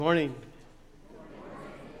Morning.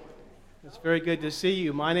 It's very good to see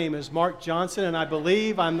you. My name is Mark Johnson, and I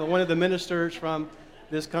believe I'm one of the ministers from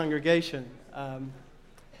this congregation.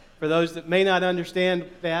 For those that may not understand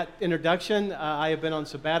that introduction, I have been on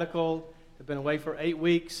sabbatical. I've been away for 8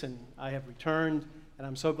 weeks, and I have returned, and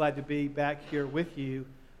I'm so glad to be back here with you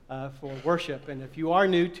for worship. And if you are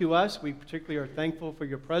new to us, we particularly are thankful for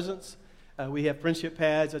your presence. We have friendship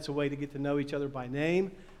pads. That's a way to get to know each other by name.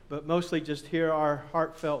 But mostly just hear our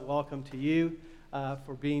heartfelt welcome to you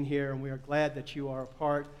for being here, and we are glad that you are a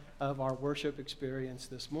part of our worship experience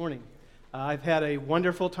this morning. I've had a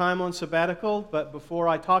wonderful time on sabbatical, but before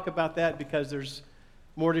I talk about that, because there's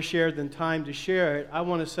more to share than time to share it, I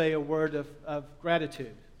want to say a word of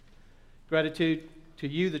gratitude. Gratitude to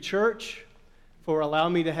you, the church, for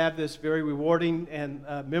allowing me to have this very rewarding and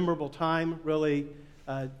memorable time, really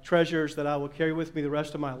treasures that I will carry with me the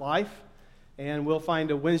rest of my life. And we'll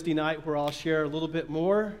find a Wednesday night where I'll share a little bit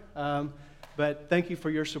more. But thank you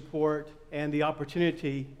for your support and the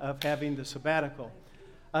opportunity of having the sabbatical.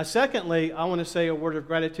 Secondly, I want to say a word of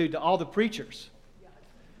gratitude to all the preachers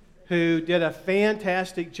who did a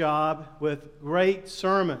fantastic job with great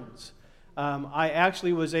sermons. I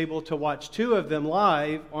actually was able to watch 2 of them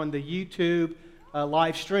live on the YouTube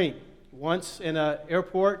live stream. Once in an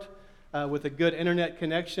airport with a good internet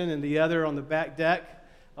connection, and the other on the back deck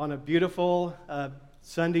on a beautiful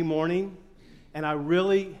Sunday morning. And I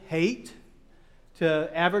really hate to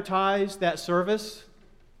advertise that service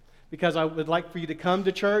because I would like for you to come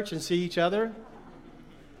to church and see each other.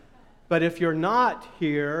 But if you're not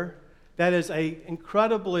here, that is an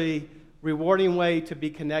incredibly rewarding way to be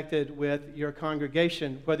connected with your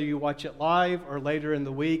congregation, whether you watch it live or later in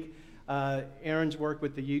the week. Aaron's work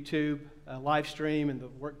with the YouTube live stream and the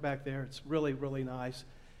work back there, it's really, really nice.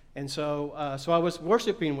 And so I was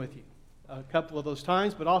worshiping with you a couple of those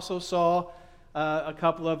times, but also saw a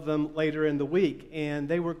couple of them later in the week. And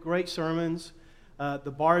they were great sermons.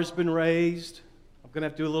 The bar's been raised. I'm going to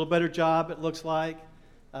have to do a little better job, it looks like.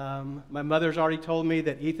 My mother's already told me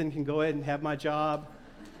that Ethan can go ahead and have my job.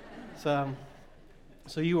 So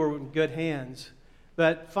you were in good hands.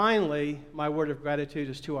 But finally, my word of gratitude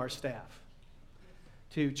is to our staff.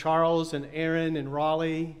 To Charles and Aaron and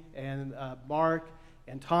Raleigh and Mark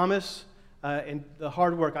and Thomas, and the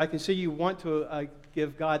hard work. I can see you want to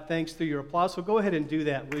give God thanks through your applause, so go ahead and do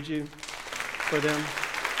that, would you, for them?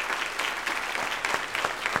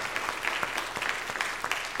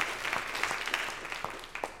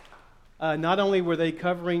 Not only were they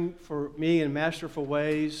covering for me in masterful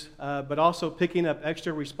ways, but also picking up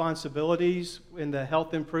extra responsibilities in the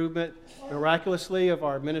health improvement, miraculously, of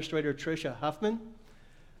our administrator, Tricia Huffman.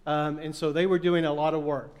 And so they were doing a lot of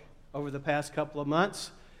work over the past couple of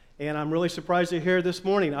months, and I'm really surprised to hear this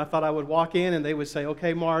morning. I thought I would walk in and they would say,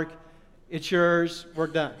 "Okay, Mark, it's yours, we're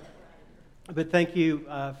done." But thank you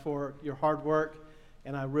for your hard work,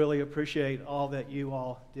 and I really appreciate all that you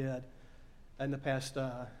all did in the past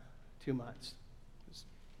 2 months. It's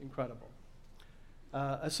incredible.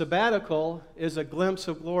 A sabbatical is a glimpse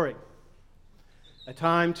of glory, a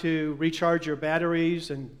time to recharge your batteries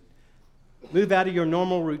and move out of your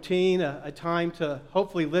normal routine, a time to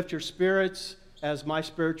hopefully lift your spirits as my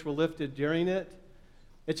spirits were lifted during it.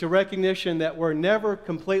 It's a recognition that we're never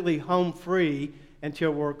completely home free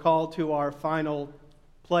until we're called to our final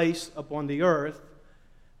place upon the earth.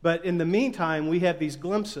 But in the meantime, we have these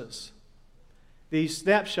glimpses, these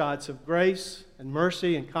snapshots of grace and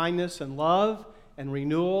mercy and kindness and love and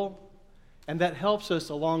renewal, and that helps us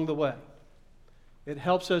along the way. It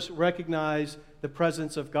helps us recognize the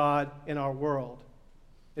presence of God in our world.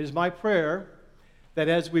 It is my prayer that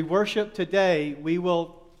as we worship today, we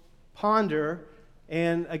will ponder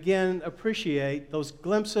and again appreciate those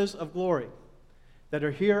glimpses of glory that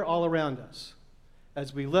are here all around us.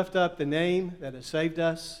 As we lift up the name that has saved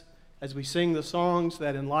us, as we sing the songs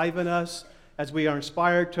that enliven us, as we are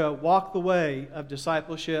inspired to walk the way of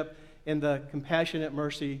discipleship in the compassionate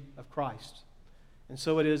mercy of Christ. And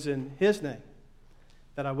so it is in His name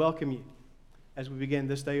that I welcome you as we begin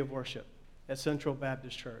this day of worship at Central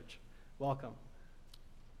Baptist Church. Welcome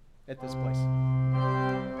at this place.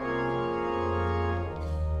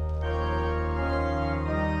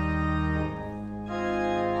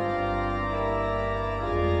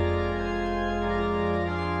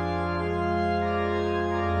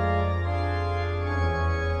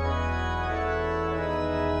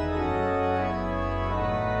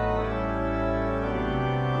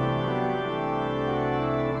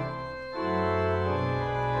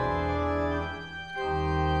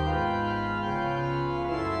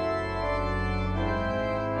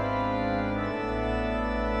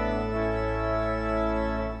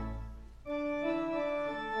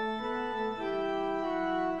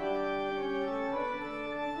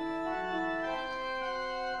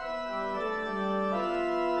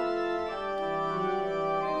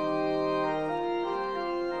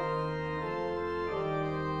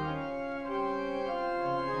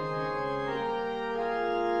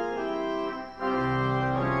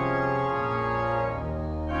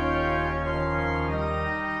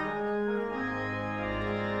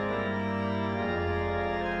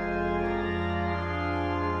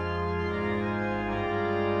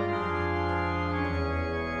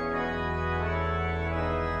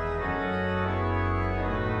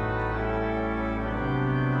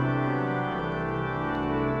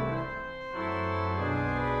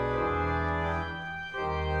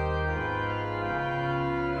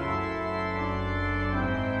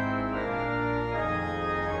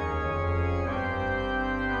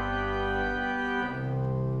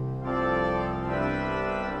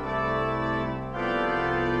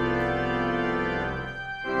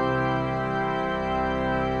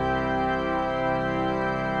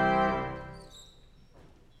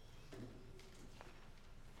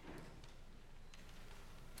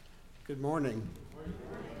 Good morning.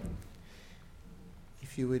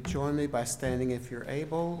 If you would join me by standing, if you're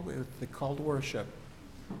able, with the call to worship.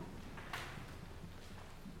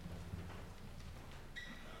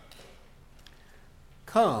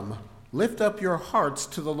 Come, lift up your hearts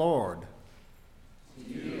to the Lord. To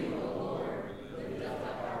you, O Lord, lift up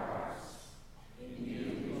our hearts. In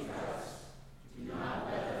you we trust. Do not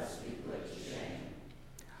let us be put to shame.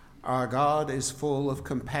 Our God is full of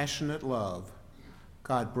compassionate love.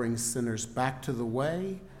 God brings sinners back to the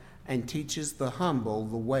way and teaches the humble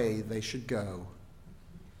the way they should go.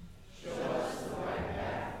 Show us the right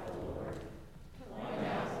path, O Lord. Point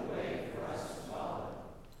out the way for us to follow.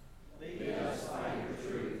 Lead us by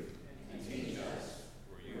your truth and teach us,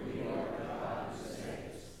 for you are the God who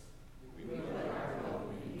saves. We put our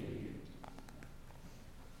hope in you.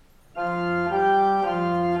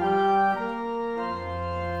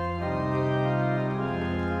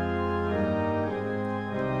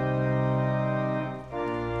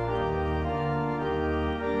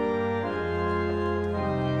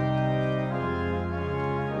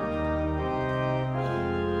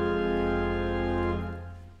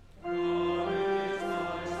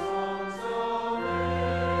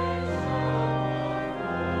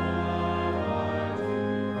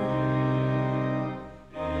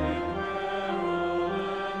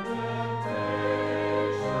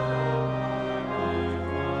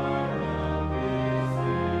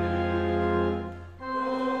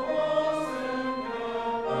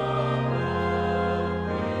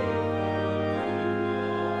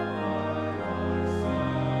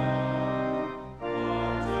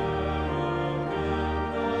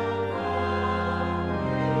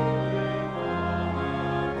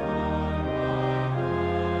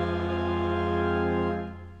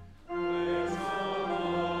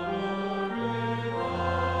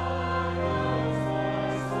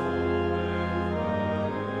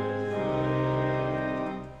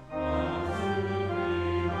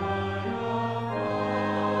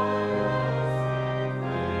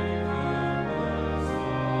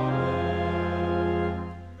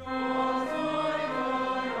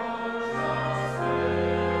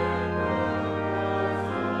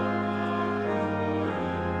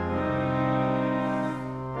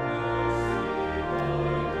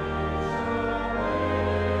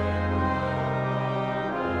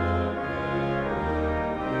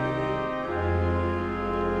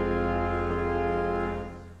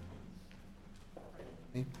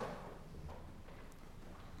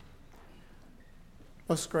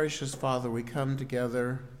 Most gracious Father, we come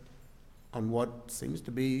together on what seems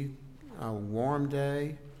to be a warm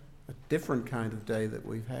day, a different kind of day that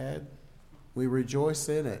we've had. We rejoice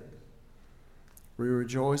in it. We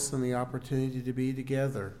rejoice in the opportunity to be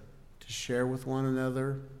together, to share with one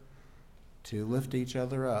another, to lift each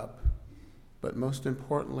other up. But most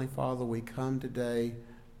importantly, Father, we come today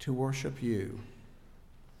to worship you,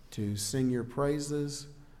 to sing your praises,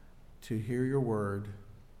 to hear your word,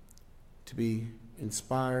 to be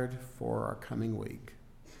inspired for our coming week.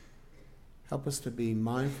 Help us to be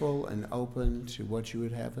mindful and open to what you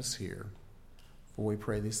would have us hear. For we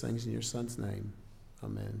pray these things in your Son's name.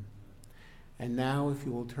 Amen. And now, if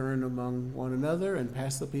you will turn among one another and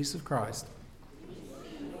pass the peace of Christ.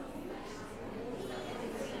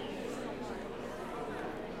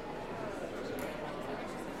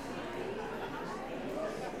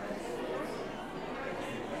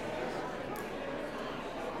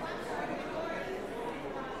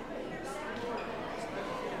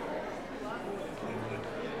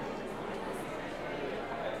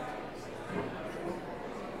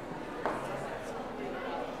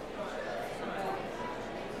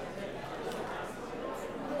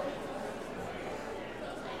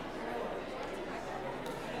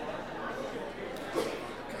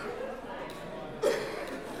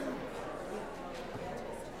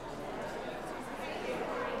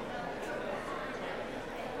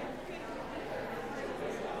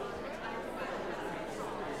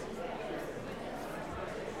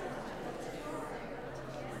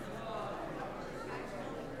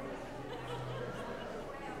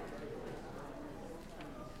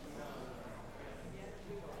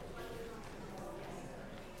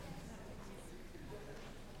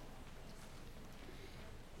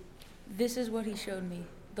 This is what he showed me.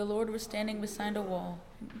 The Lord was standing beside a wall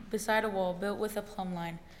built with a plumb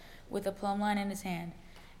line in his hand.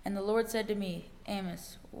 And the Lord said to me,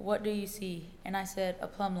 Amos, what do you see? And I said, a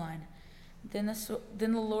plumb line. Then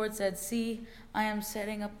the Lord said, see, I am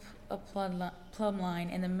setting up a plumb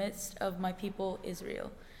line in the midst of my people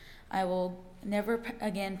Israel. I will never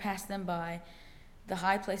again pass them by. The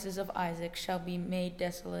high places of Isaac shall be made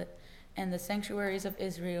desolate, and the sanctuaries of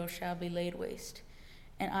Israel shall be laid waste.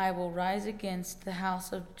 and I will rise against the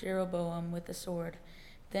house of Jeroboam with the sword.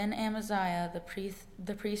 Then Amaziah,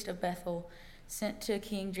 the priest of Bethel, sent to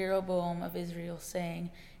King Jeroboam of Israel,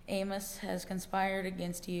 saying, Amos has conspired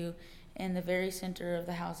against you in the very center of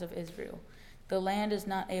the house of Israel. The land is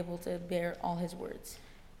not able to bear all his words.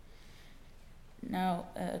 Now,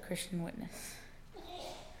 a Christian witness.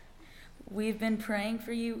 We've been praying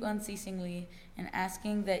for you unceasingly and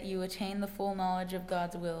asking that you attain the full knowledge of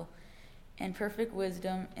God's will and perfect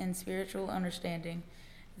wisdom and spiritual understanding.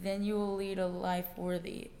 Then you will lead a life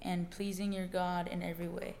worthy and pleasing your God in every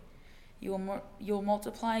way. You'll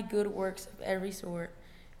multiply good works of every sort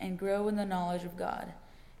and grow in the knowledge of God.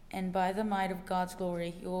 And by the might of God's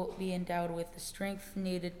glory, you will be endowed with the strength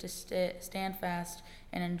needed to stand fast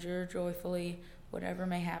and endure joyfully whatever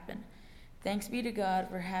may happen. Thanks be to God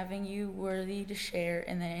for having you worthy to share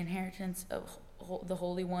in the inheritance of the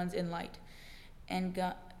holy ones in light. And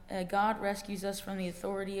God rescues us from the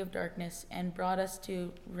authority of darkness and brought us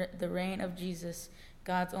to the reign of Jesus,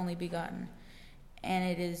 God's only begotten. And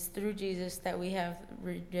it is through Jesus that we have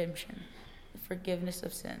redemption, the forgiveness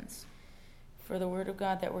of sins. For the word of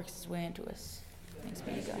God that works its way into us. Thanks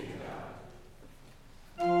be to God.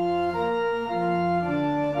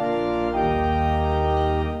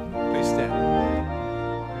 Please stand.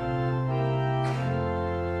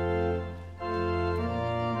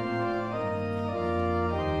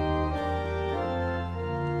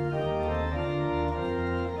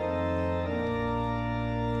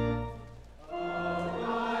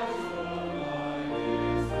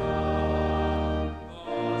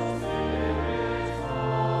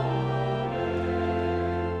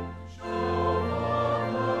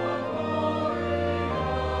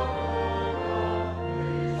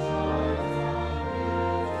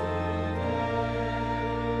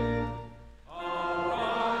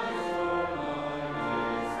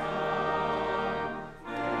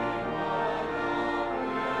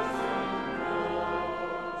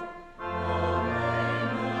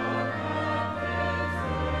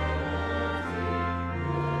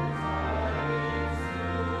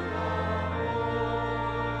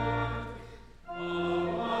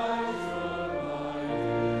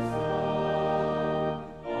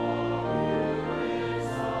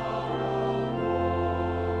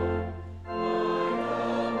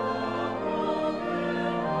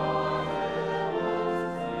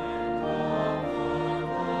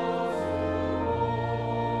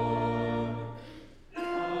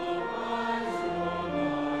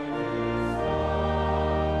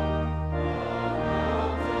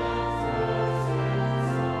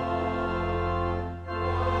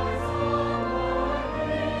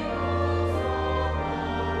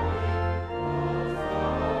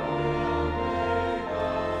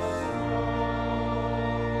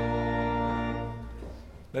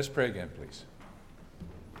 Let's pray again, please.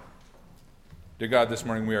 Dear God, this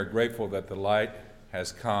morning we are grateful that the light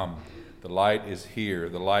has come. The light is here.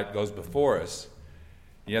 The light goes before us.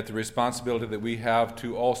 Yet the responsibility that we have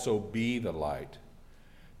to also be the light,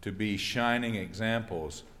 to be shining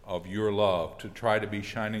examples of your love, to try to be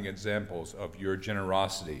shining examples of your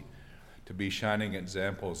generosity, to be shining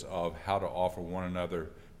examples of how to offer one another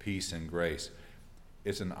peace and grace.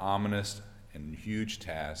 It's an ominous and huge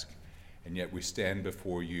task, and yet we stand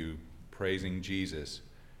before you praising Jesus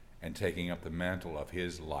and taking up the mantle of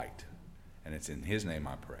his light. And it's in his name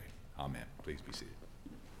I pray. Amen. Please be seated.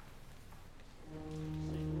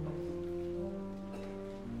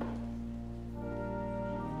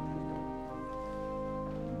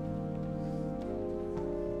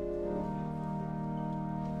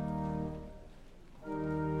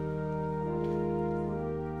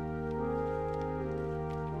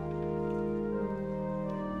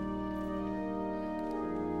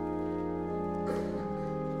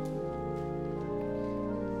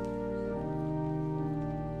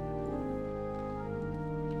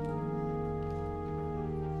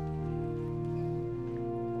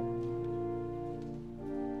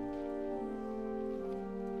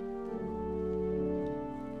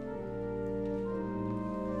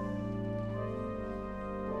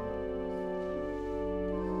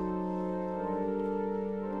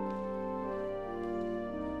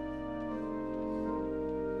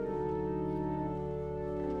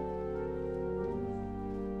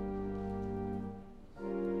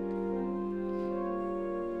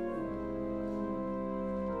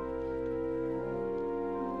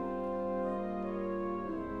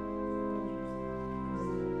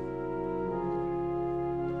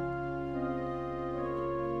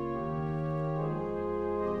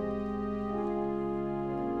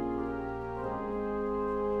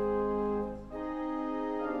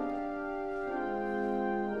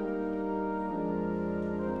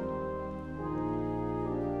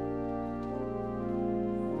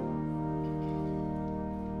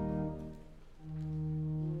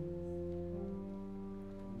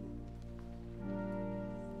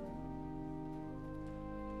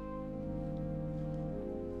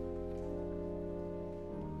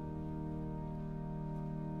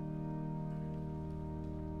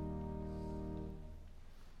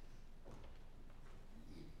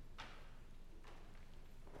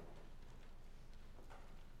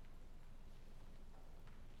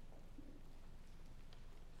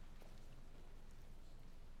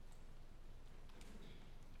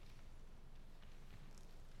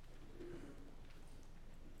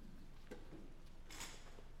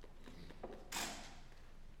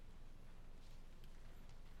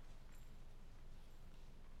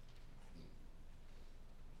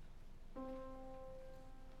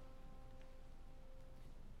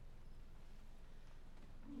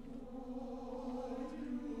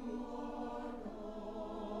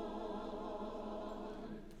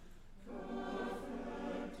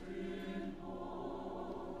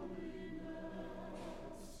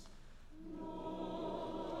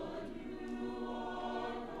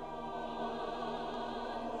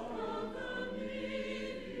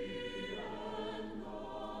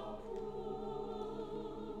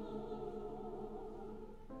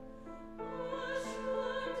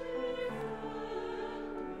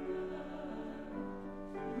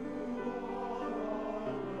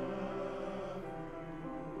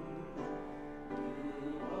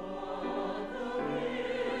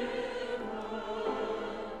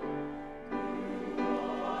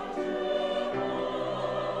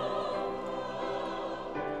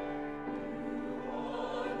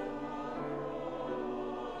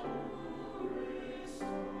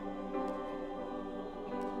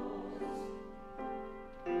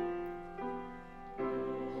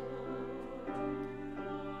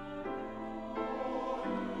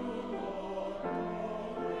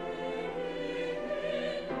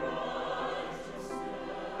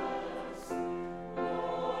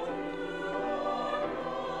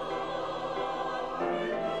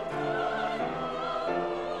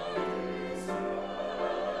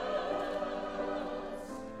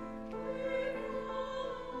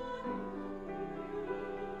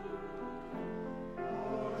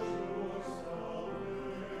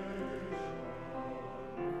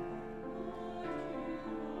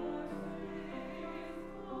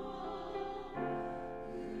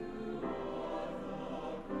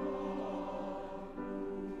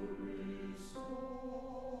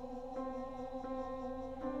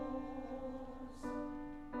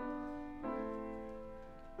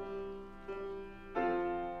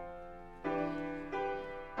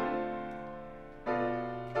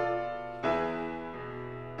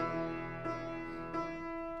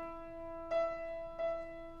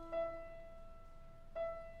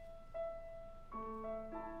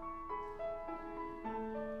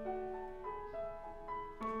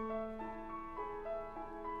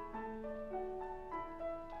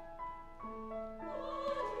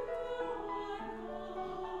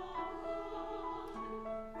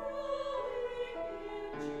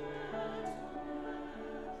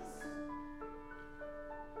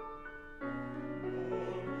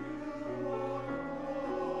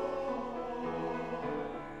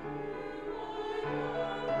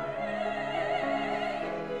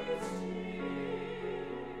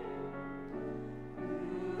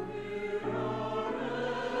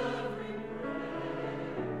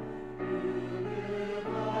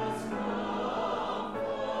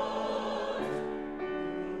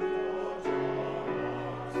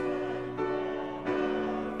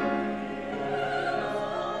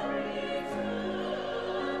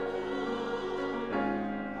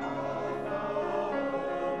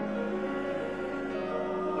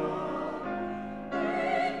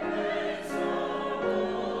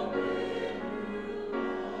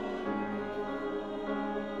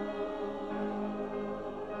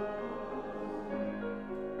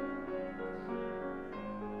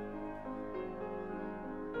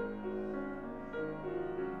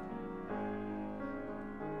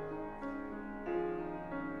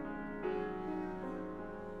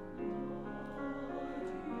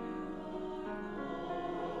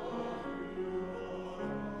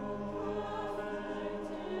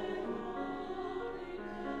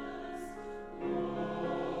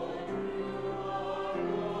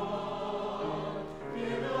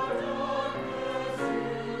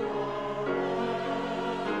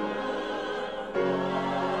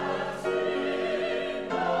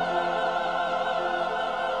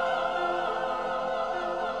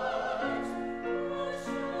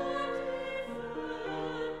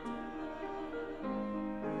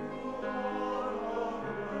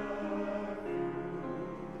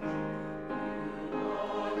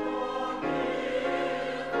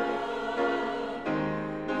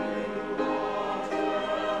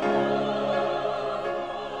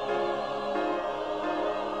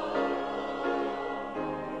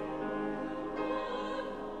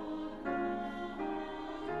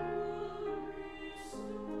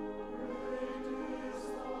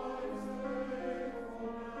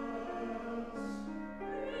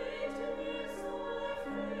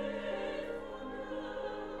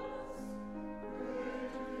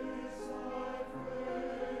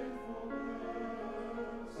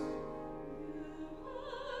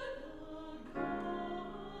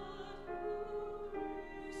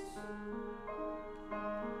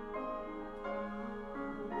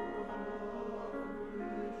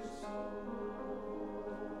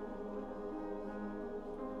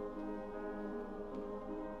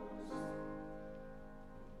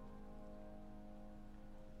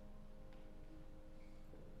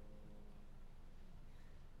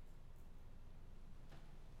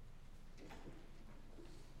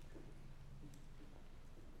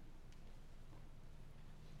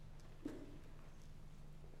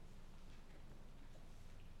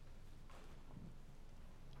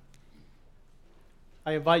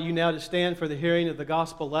 I invite you now to stand for the hearing of the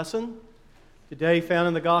gospel lesson, today found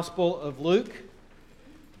in the Gospel of Luke,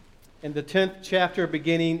 in the 10th chapter,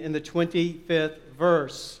 beginning in the 25th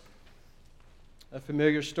verse. A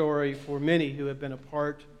familiar story for many who have been a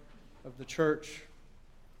part of the church.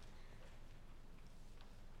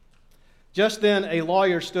 Just then, a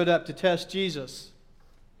lawyer stood up to test Jesus.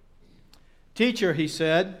 "Teacher," he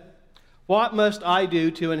said, "what must I do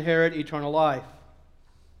to inherit eternal life?"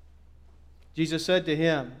 Jesus said to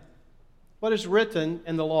him, "What is written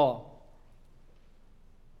in the law?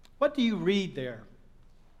 What do you read there?"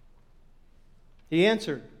 He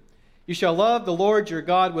answered, "You shall love the Lord your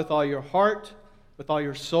God with all your heart, with all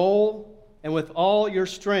your soul, and with all your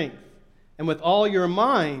strength, and with all your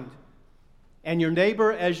mind, and your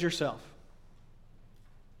neighbor as yourself."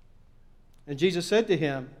 And Jesus said to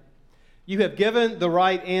him, "You have given the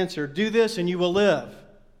right answer. Do this and you will live."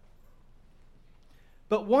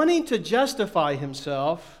 But wanting to justify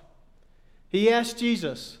himself, he asked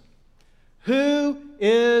Jesus, "Who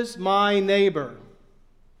is my neighbor?"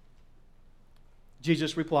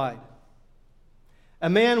 Jesus replied, "A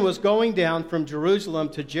man was going down from Jerusalem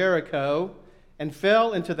to Jericho and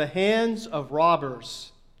fell into the hands of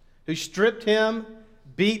robbers, who stripped him,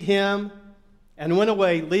 beat him, and went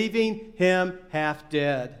away, leaving him half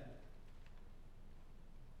dead.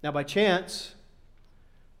 Now by chance,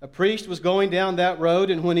 a priest was going down that road,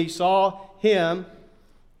 and when he saw him,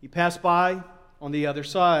 he passed by on the other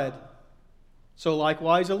side. So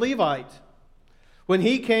likewise a Levite, when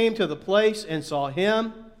he came to the place and saw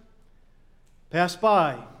him, passed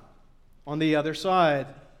by on the other side.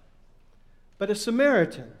 But a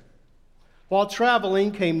Samaritan, while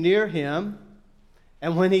traveling, came near him,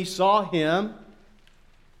 and when he saw him,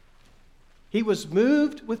 he was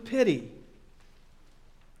moved with pity.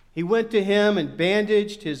 He went to him and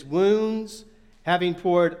bandaged his wounds, having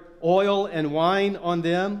poured oil and wine on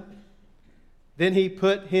them. Then he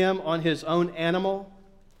put him on his own animal,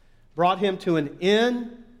 brought him to an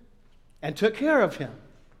inn, and took care of him.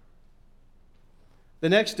 The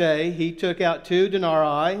next day he took out 2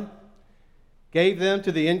 denarii, gave them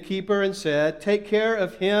to the innkeeper, and said, "Take care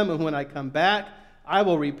of him, and when I come back, I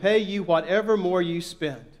will repay you whatever more you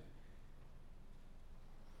spend."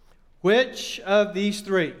 Which of these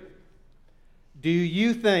 3 do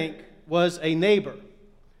you think was a neighbor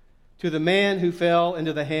to the man who fell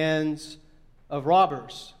into the hands of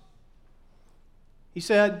robbers? He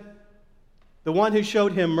said, "The one who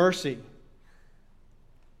showed him mercy."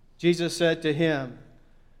 Jesus said to him,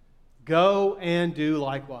 "Go and do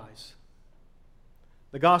likewise."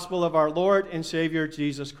 The gospel of our Lord and Savior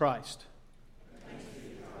Jesus Christ.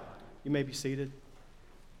 You may be seated.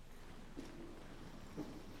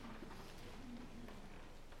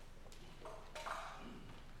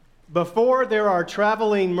 Before there are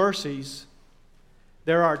traveling mercies,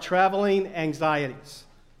 there are traveling anxieties.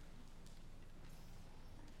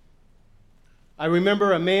 I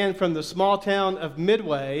remember a man from the small town of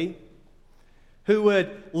Midway who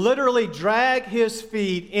would literally drag his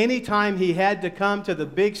feet anytime he had to come to the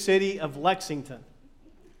big city of Lexington,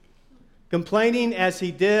 complaining as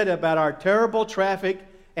he did about our terrible traffic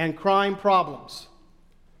and crime problems.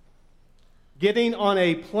 Getting on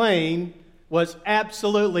a plane was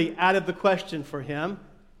absolutely out of the question for him,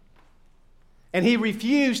 and he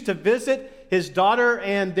refused to visit his daughter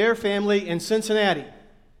and their family in Cincinnati,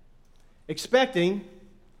 expecting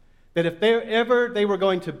that if they were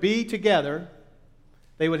going to be together,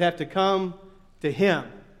 they would have to come to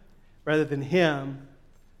him rather than him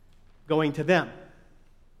going to them.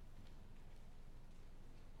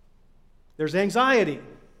 There's anxiety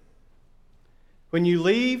when you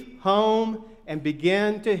leave home and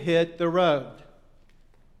begin to hit the road.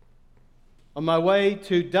 On my way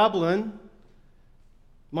to Dublin,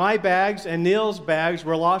 my bags and Neil's bags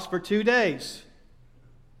were lost for 2 days.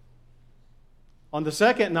 On the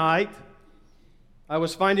second night, I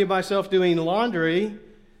was finding myself doing laundry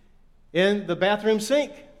in the bathroom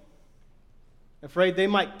sink, afraid they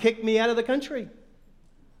might kick me out of the country.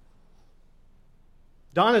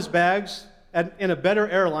 Donna's bags, in a better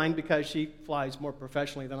airline because she flies more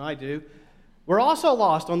professionally than I do, were also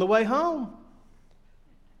lost on the way home.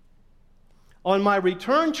 On my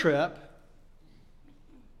return trip,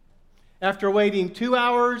 after waiting 2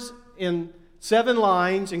 hours in 7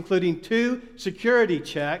 lines, including 2 security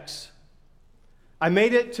checks, I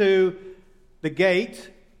made it to the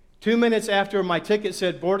gate 2 minutes after my ticket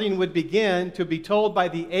said boarding would begin, to be told by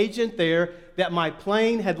the agent there that my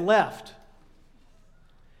plane had left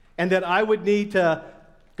and that I would need to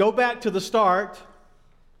go back to the start,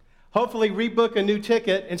 hopefully rebook a new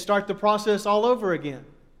ticket, and start the process all over again.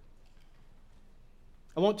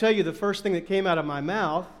 I won't tell you the first thing that came out of my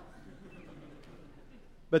mouth,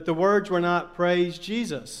 but the words were not "Praise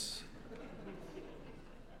Jesus."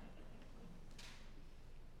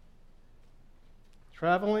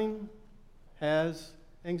 Traveling has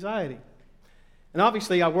anxiety. And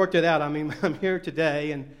obviously I worked it out. I mean, I'm here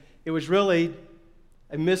today, and it was really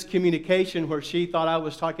a miscommunication where she thought I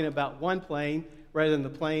was talking about one plane rather than the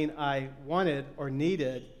plane I wanted or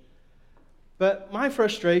needed. But my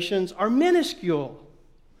frustrations are minuscule.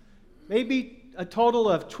 Maybe a total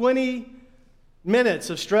of 20 minutes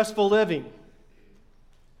of stressful living.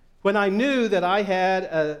 When I knew that I had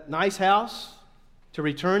a nice house to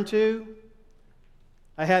return to,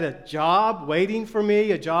 I had a job waiting for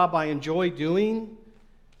me, a job I enjoy doing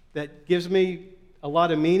that gives me a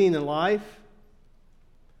lot of meaning in life,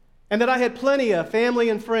 and that I had plenty of family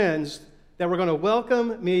and friends that were going to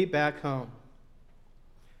welcome me back home.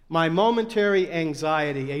 My momentary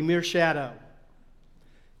anxiety, a mere shadow,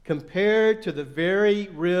 compared to the very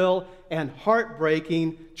real and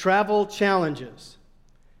heartbreaking travel challenges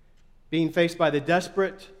being faced by the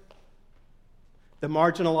desperate, the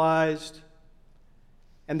marginalized,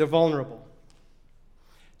 and the vulnerable.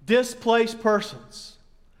 Displaced persons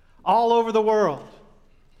all over the world,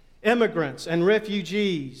 immigrants and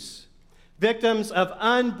refugees, victims of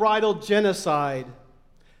unbridled genocide,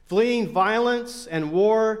 fleeing violence and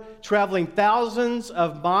war, traveling thousands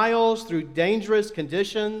of miles through dangerous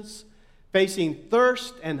conditions, facing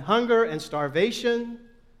thirst and hunger and starvation,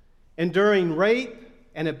 enduring rape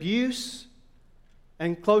and abuse,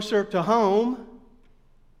 and closer to home,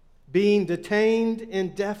 being detained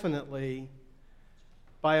indefinitely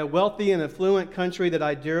by a wealthy and affluent country that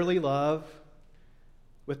I dearly love,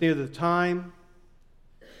 with neither the time,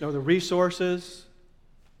 nor the resources,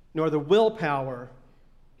 nor the willpower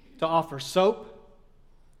to offer soap,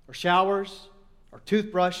 or showers, or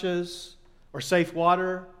toothbrushes, or safe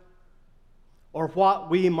water, or what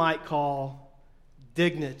we might call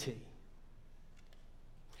dignity.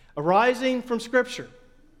 Arising from Scripture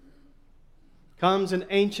comes an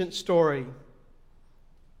ancient story.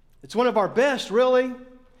 It's one of our best, really,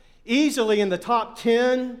 easily in the top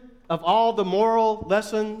 10 of all the moral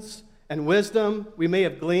lessons and wisdom we may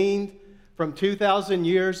have gleaned from 2,000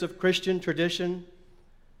 years of Christian tradition.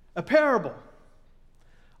 A parable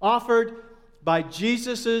offered by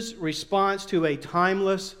Jesus' response to a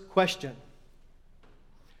timeless question.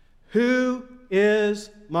 Who is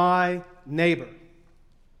my neighbor?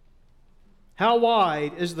 How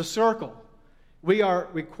wide is the circle we are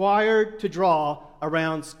required to draw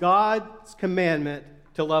around God's commandment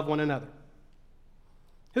to love one another?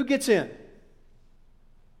 Who gets in?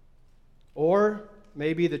 Or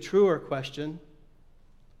maybe the truer question,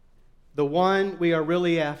 the one we are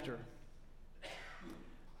really after.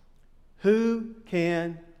 Who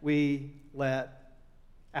can we let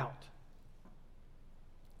out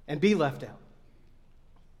and be left out?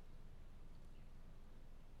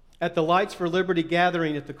 At the Lights for Liberty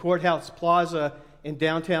gathering at the Courthouse Plaza in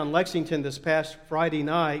downtown Lexington this past Friday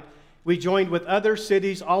night, we joined with other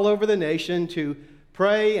cities all over the nation to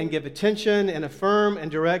pray and give attention and affirm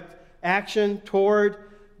and direct action toward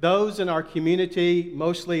those in our community,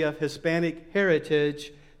 mostly of Hispanic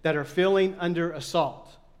heritage, that are feeling under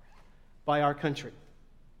assault by our country.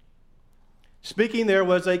 Speaking there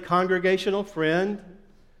was a congregational friend,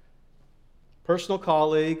 personal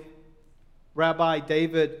colleague, Rabbi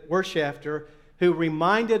David Wershafter, who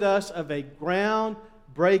reminded us of a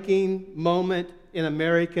groundbreaking moment in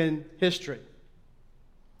American history.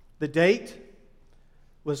 The date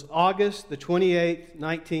was August the 28th,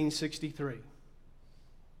 1963.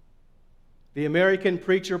 The American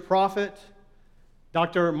preacher prophet,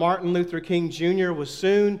 Dr. Martin Luther King Jr., was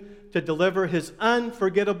soon to deliver his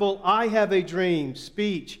unforgettable "I Have a Dream"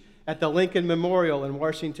 speech at the Lincoln Memorial in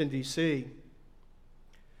Washington, D.C.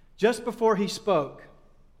 Just before he spoke,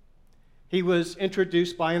 he was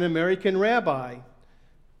introduced by an American rabbi,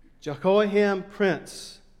 Jehoiakim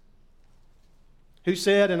Prince, who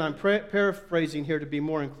said, and I'm paraphrasing here to be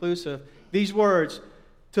more inclusive, these words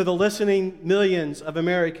to the listening millions of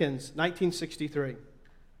Americans, 1963.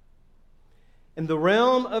 In the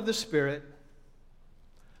realm of the Spirit,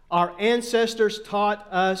 our ancestors taught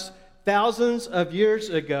us thousands of years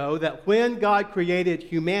ago that when God created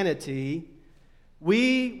humanity,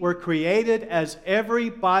 we were created as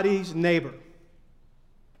everybody's neighbor.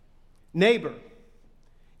 Neighbor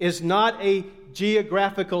is not a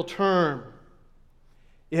geographical term.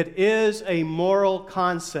 It is a moral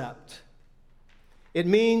concept. It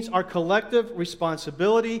means our collective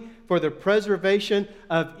responsibility for the preservation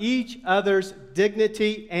of each other's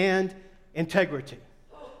dignity and integrity.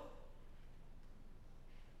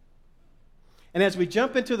 And as we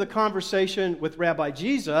jump into the conversation with Rabbi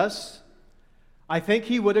Jesus, I think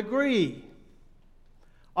he would agree.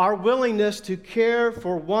 Our willingness to care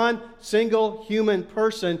for one single human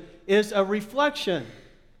person is a reflection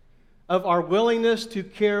of our willingness to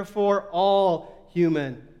care for all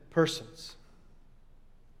human persons.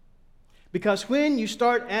 Because when you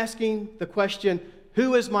start asking the question,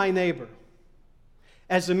 who is my neighbor,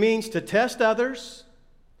 as a means to test others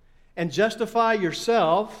and justify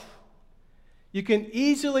yourself, you can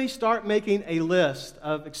easily start making a list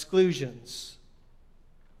of exclusions.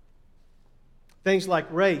 Things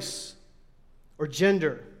like race, or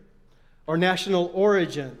gender, or national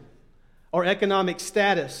origin, or economic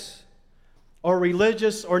status, or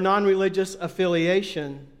religious or non-religious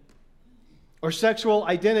affiliation, or sexual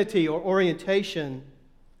identity or orientation.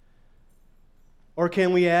 Or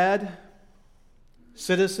can we add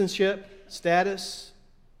citizenship status?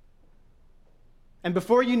 And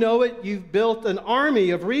before you know it, you've built an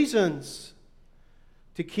army of reasons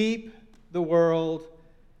to keep the world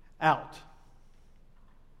out.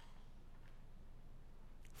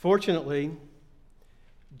 Fortunately,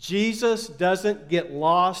 Jesus doesn't get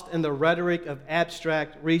lost in the rhetoric of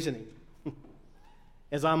abstract reasoning,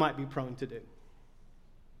 as I might be prone to do.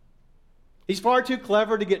 He's far too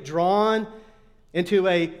clever to get drawn into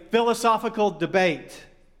a philosophical debate,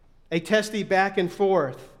 a testy back and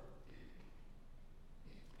forth.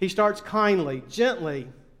 He starts kindly, gently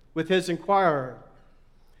with his inquirer.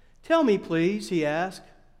 "Tell me, please," he asks,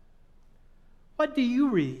 "what do you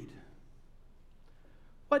read?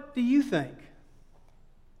 What do you think?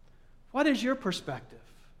 What is your perspective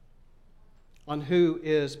on who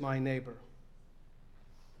is my neighbor?"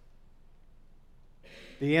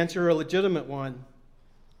 The answer, a legitimate one.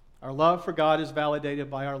 Our love for God is validated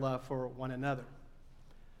by our love for one another.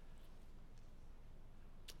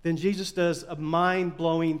 Then Jesus does a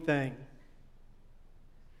mind-blowing thing.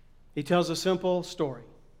 He tells a simple story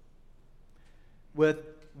with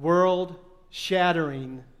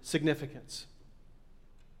world-shattering significance.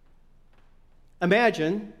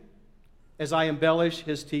 Imagine, as I embellish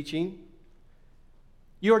his teaching,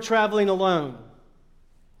 you are traveling alone,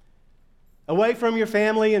 away from your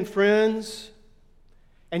family and friends,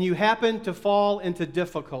 and you happen to fall into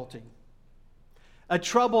difficulty, a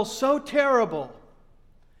trouble so terrible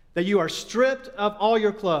that you are stripped of all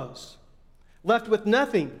your clothes, left with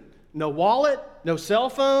nothing, no wallet, no cell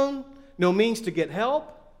phone, no means to get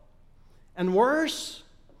help, and worse,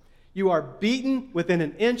 you are beaten within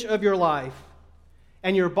an inch of your life,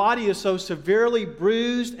 and your body is so severely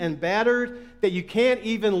bruised and battered that you can't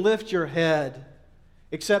even lift your head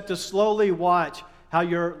except to slowly watch how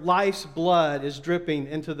your life's blood is dripping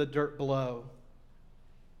into the dirt below.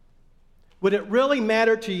 Would it really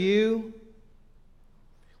matter to you,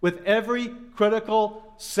 with every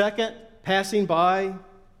critical second passing by,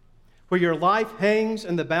 where your life hangs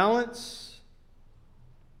in the balance,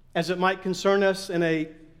 as it might concern us in a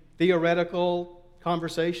theoretical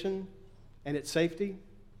conversation and its safety?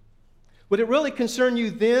 Would it really concern you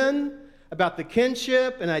then about the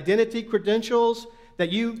kinship and identity credentials that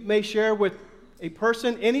you may share with a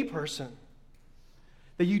person, any person,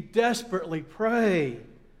 that you desperately pray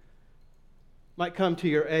might come to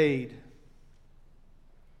your aid?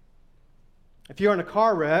 If you're in a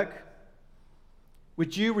car wreck,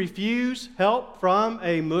 would you refuse help from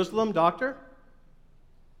a Muslim doctor?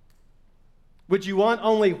 Would you want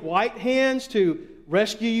only white hands to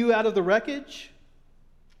rescue you out of the wreckage?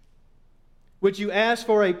 Would you ask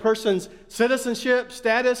for a person's citizenship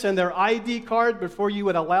status and their ID card before you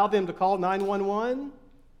would allow them to call 911?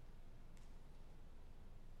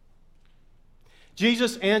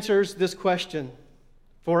 Jesus answers this question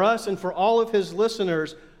for us and for all of his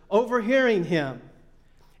listeners overhearing him,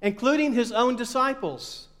 including his own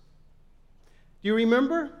disciples. Do you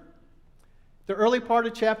remember? The early part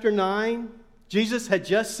of chapter 9, Jesus had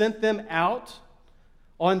just sent them out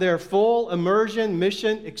on their full immersion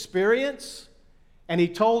mission experience, and he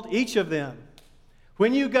told each of them,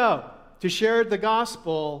 when you go to share the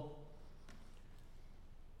gospel,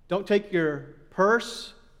 don't take your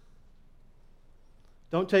purse,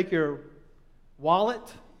 don't take your wallet,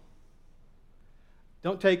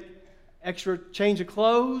 don't take extra change of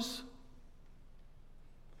clothes,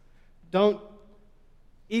 don't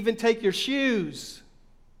even take your shoes.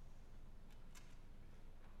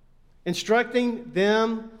 Instructing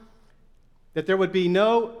them that there would be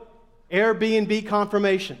no Airbnb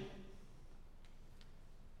confirmation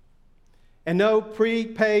and no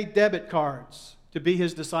prepaid debit cards to be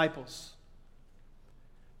his disciples.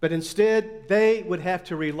 But instead, they would have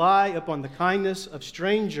to rely upon the kindness of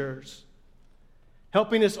strangers,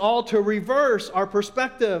 helping us all to reverse our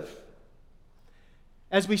perspective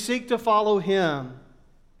as we seek to follow Him,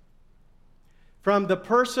 from the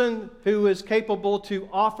person who is capable to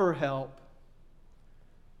offer help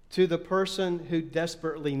to the person who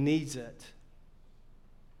desperately needs it.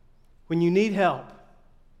 When you need help,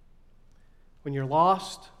 when you're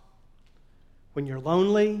lost, when you're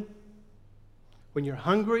lonely, when you're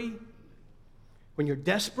hungry, when you're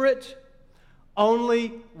desperate, only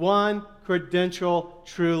one credential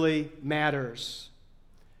truly matters.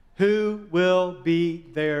 Who will be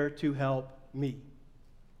there to help me?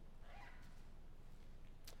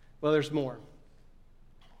 Well, there's more.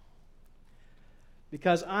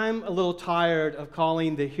 Because I'm a little tired of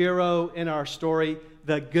calling the hero in our story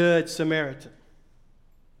the Good Samaritan.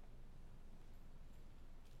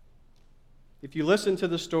 If you listen to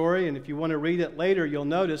the story, and if you want to read it later, you'll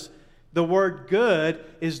notice the word good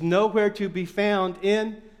is nowhere to be found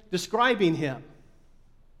in describing him.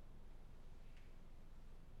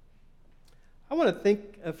 I want to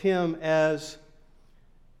think of him as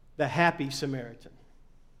the happy Samaritan.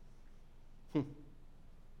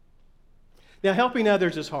 Now, helping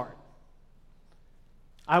others is hard.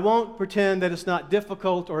 I won't pretend that it's not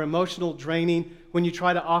difficult or emotional draining when you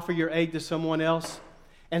try to offer your aid to someone else.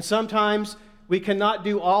 And sometimes we cannot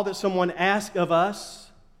do all that someone asks of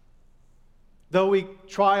us. Though we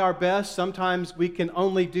try our best, sometimes we can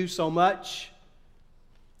only do so much.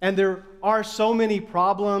 And there are so many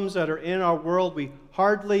problems that are in our world, we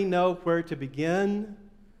hardly know where to begin.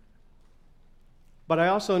 But I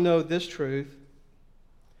also know this truth.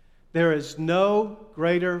 There is no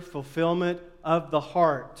greater fulfillment of the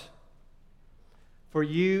heart for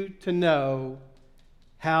you to know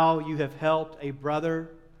how you have helped a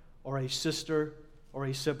brother or a sister or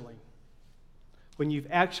a sibling. When you've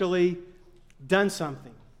actually done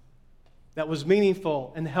something that was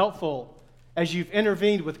meaningful and helpful, as you've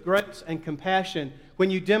intervened with grace and compassion, when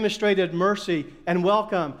you demonstrated mercy and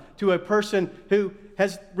welcome to a person who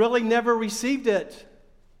has really never received it,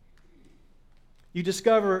 you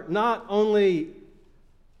discover not only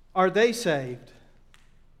are they saved,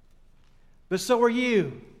 but so are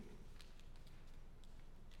you.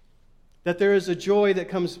 That there is a joy that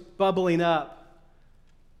comes bubbling up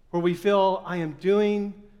where we feel, I am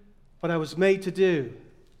doing what I was made to do.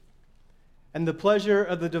 And the pleasure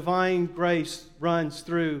of the divine grace runs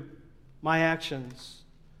through my actions.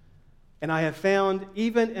 And I have found,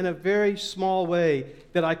 even in a very small way,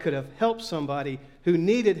 that I could have helped somebody who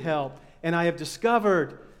needed help. And I have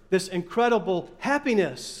discovered this incredible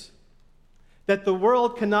happiness that the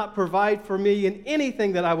world cannot provide for me in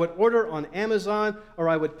anything that I would order on Amazon or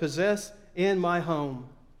I would possess in my home.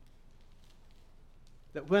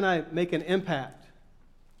 That when I make an impact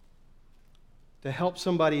to help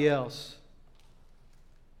somebody else,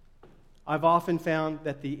 I've often found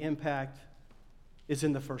that the impact is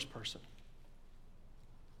in the first person.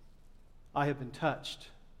 I have been touched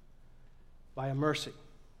by a mercy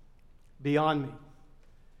beyond me,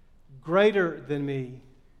 greater than me,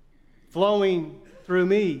 flowing through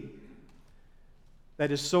me,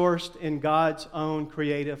 that is sourced in God's own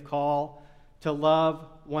creative call to love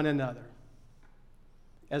one another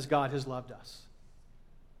as God has loved us.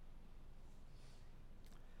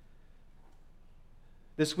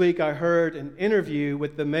 This week I heard an interview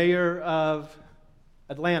with the mayor of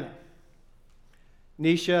Atlanta,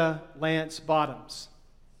 Nisha Lance Bottoms.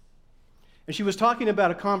 And she was talking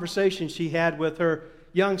about a conversation she had with her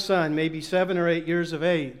young son, maybe 7 or 8 years of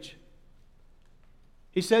age.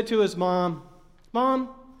 He said to his mom, "Mom,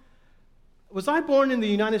 was I born in the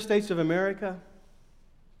United States of America?"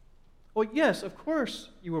 "Well, yes, of course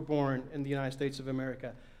you were born in the United States of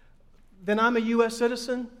America." "Then I'm a U.S.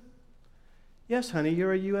 citizen?" "Yes, honey,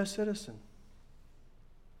 you're a U.S. citizen."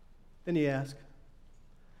 Then he asked,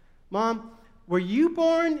 "Mom, were you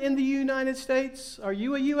born in the United States? Are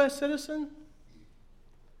you a U.S. citizen?"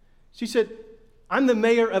 She said, "I'm the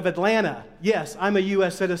mayor of Atlanta. Yes, I'm a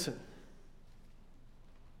U.S. citizen."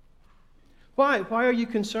 Why? Why are you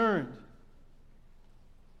concerned?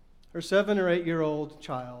 Her 7 or 8-year-old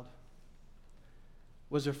child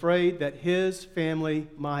was afraid that his family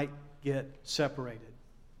might get separated.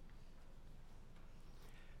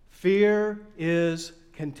 Fear is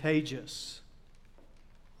contagious.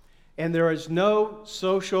 And there is no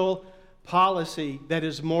social policy that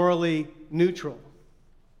is morally neutral.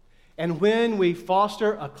 And when we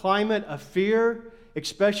foster a climate of fear,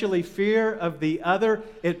 especially fear of the other,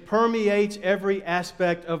 it permeates every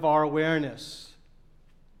aspect of our awareness,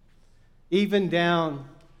 even down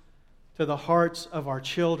to the hearts of our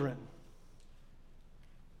children.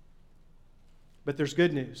 But there's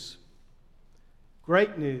good news,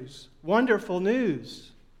 great news, wonderful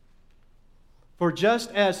news. For just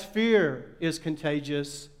as fear is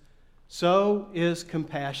contagious, so is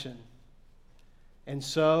compassion, and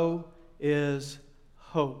so is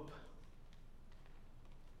hope.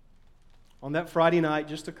 On that Friday night,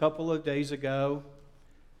 just a couple of days ago,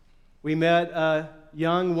 we met a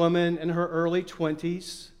young woman in her early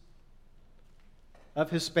 20s of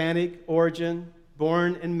Hispanic origin,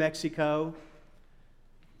 born in Mexico.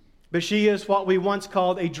 But she is what we once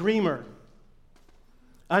called a dreamer,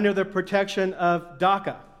 under the protection of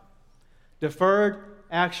DACA, Deferred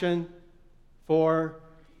Action for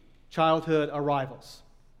Childhood Arrivals,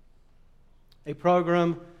 a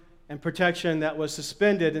program and protection that was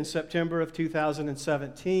suspended in September of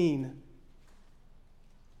 2017.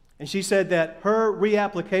 And she said that her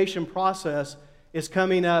reapplication process is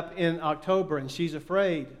coming up in October, and she's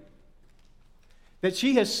afraid that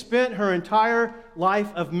she has spent her entire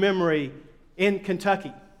life of memory in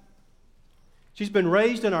Kentucky. She's been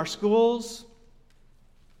raised in our schools.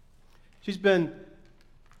 She's been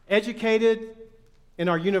educated in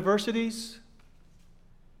our universities.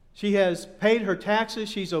 She has paid her taxes.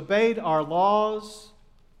 She's obeyed our laws.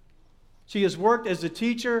 She has worked as a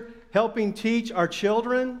teacher, helping teach our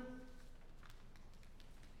children.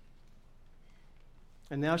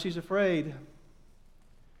 And now she's afraid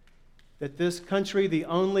that this country, the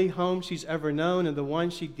only home she's ever known and the one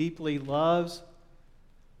she deeply loves,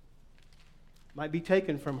 might be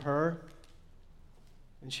taken from her,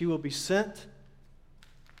 and she will be sent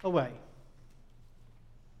away.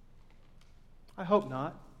 I hope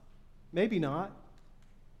not. Maybe not.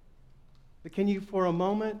 But can you, for a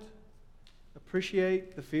moment,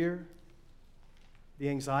 appreciate the fear, the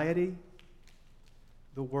anxiety,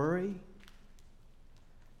 the worry?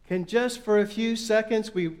 Can just for a few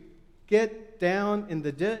seconds we get down in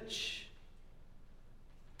the ditch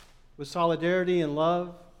with solidarity and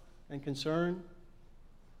love and concern?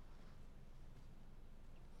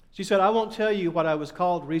 She said, I won't tell you what I was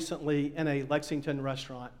called recently in a Lexington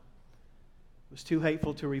restaurant. It was too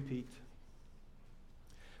hateful to repeat.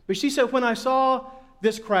 But she said, when I saw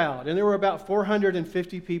this crowd, and there were about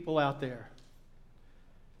 450 people out there,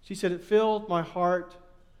 she said, it filled my heart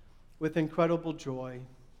with incredible joy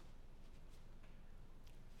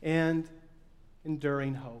and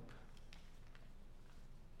enduring hope.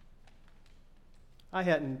 I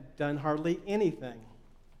hadn't done hardly anything.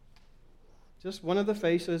 Just one of the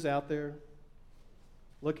faces out there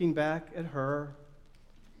looking back at her.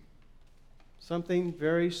 Something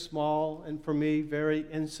very small and for me very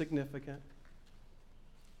insignificant.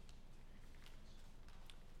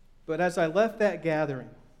 But as I left that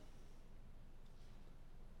gathering,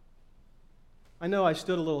 I know I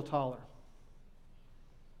stood a little taller.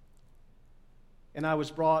 And I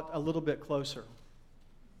was brought a little bit closer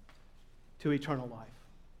to eternal life.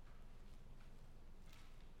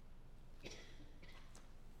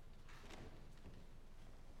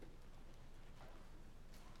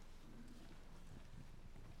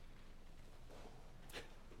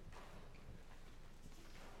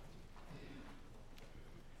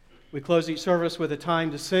 We close each service with a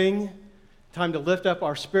time to sing, time to lift up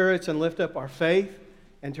our spirits and lift up our faith,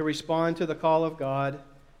 and to respond to the call of God.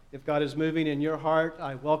 If God is moving in your heart,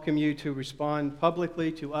 I welcome you to respond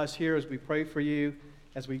publicly to us here as we pray for you,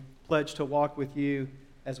 as we pledge to walk with you,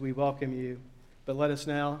 as we welcome you. But let us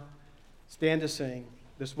now stand to sing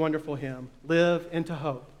this wonderful hymn, Live into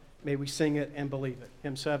Hope. May we sing it and believe it.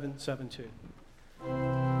 Hymn 772.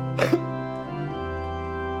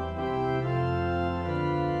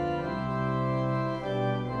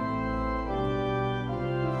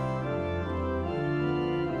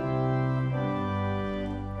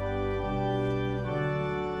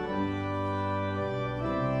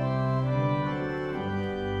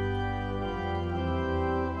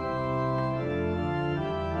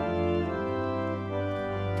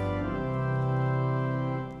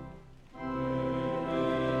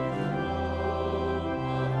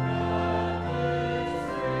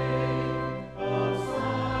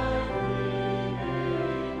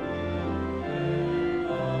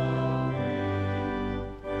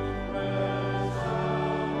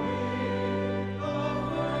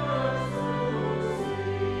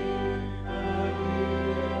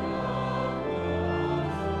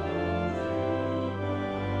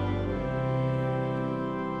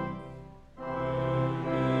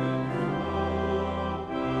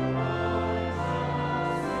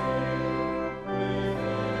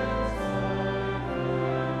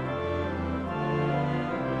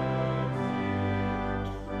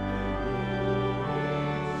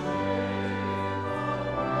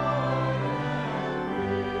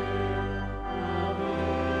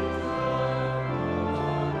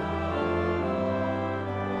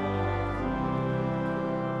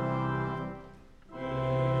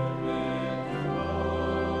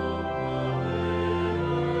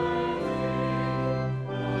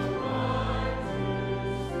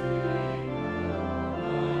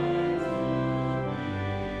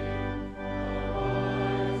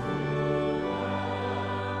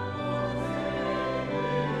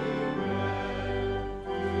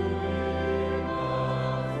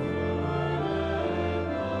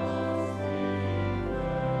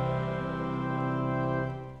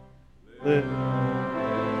 It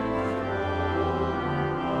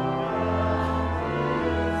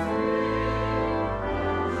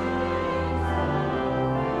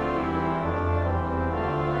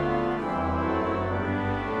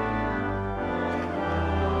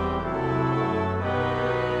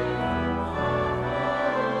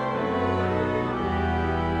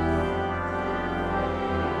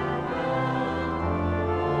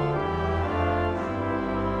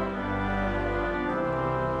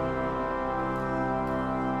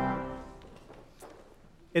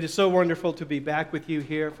is so wonderful to be back with you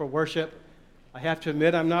here for worship. I have to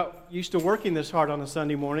admit, I'm not used to working this hard on a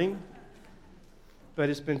Sunday morning, but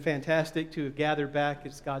it's been fantastic to have gathered back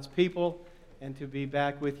as God's people and to be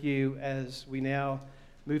back with you as we now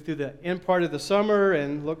move through the end part of the summer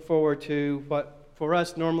and look forward to what for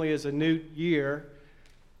us normally is a new year,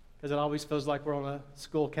 because it always feels like we're on a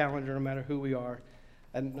school calendar no matter who we are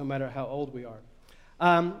and no matter how old we are.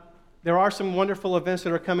 There are some wonderful events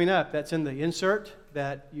that are coming up. That's in the insert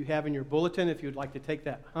that you have in your bulletin if you'd like to take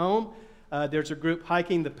that home. There's a group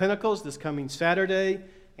hiking the Pinnacles this coming Saturday,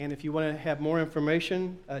 and if you want to have more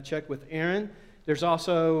information, check with Aaron. There's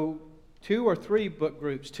also 2 or 3 book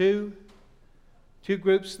groups, two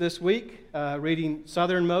groups this week, reading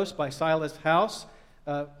Southernmost by Silas House.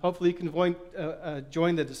 Hopefully you can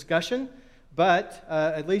join the discussion, but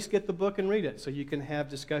at least get the book and read it so you can have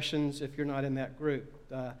discussions if you're not in that group.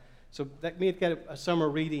 So that means get a summer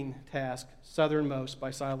reading task, Southernmost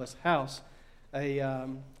by Silas House, a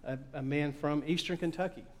man from Eastern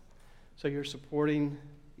Kentucky. So you're supporting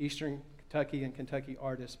Eastern Kentucky and Kentucky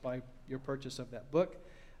artists by your purchase of that book.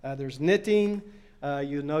 There's knitting.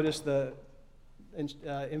 You'll notice the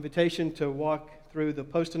invitation to walk through the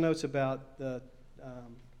post-it notes about the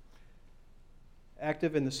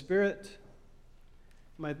active in the Spirit.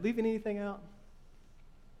 Am I leaving anything out?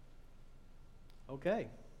 Okay.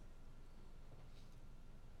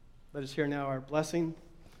 Let us hear now our blessing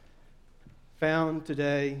found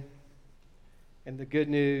today in the good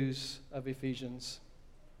news of Ephesians.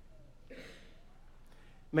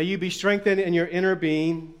 May you be strengthened in your inner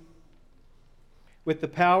being with the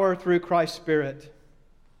power through Christ's Spirit,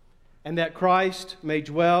 and that Christ may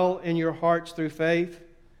dwell in your hearts through faith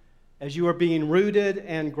as you are being rooted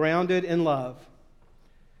and grounded in love.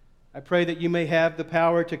 I pray that you may have the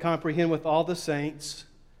power to comprehend with all the saints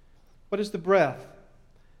what is the breadth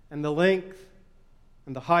and the length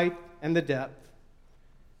and the height and the depth,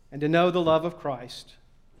 and to know the love of Christ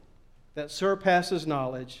that surpasses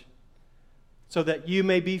knowledge, so that you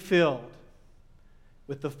may be filled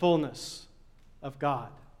with the fullness of God.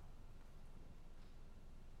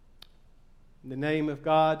 In the name of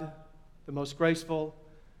God, the most graceful,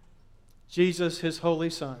 Jesus, his holy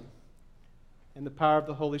Son, and the power of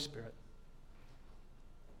the Holy Spirit.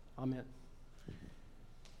 Amen.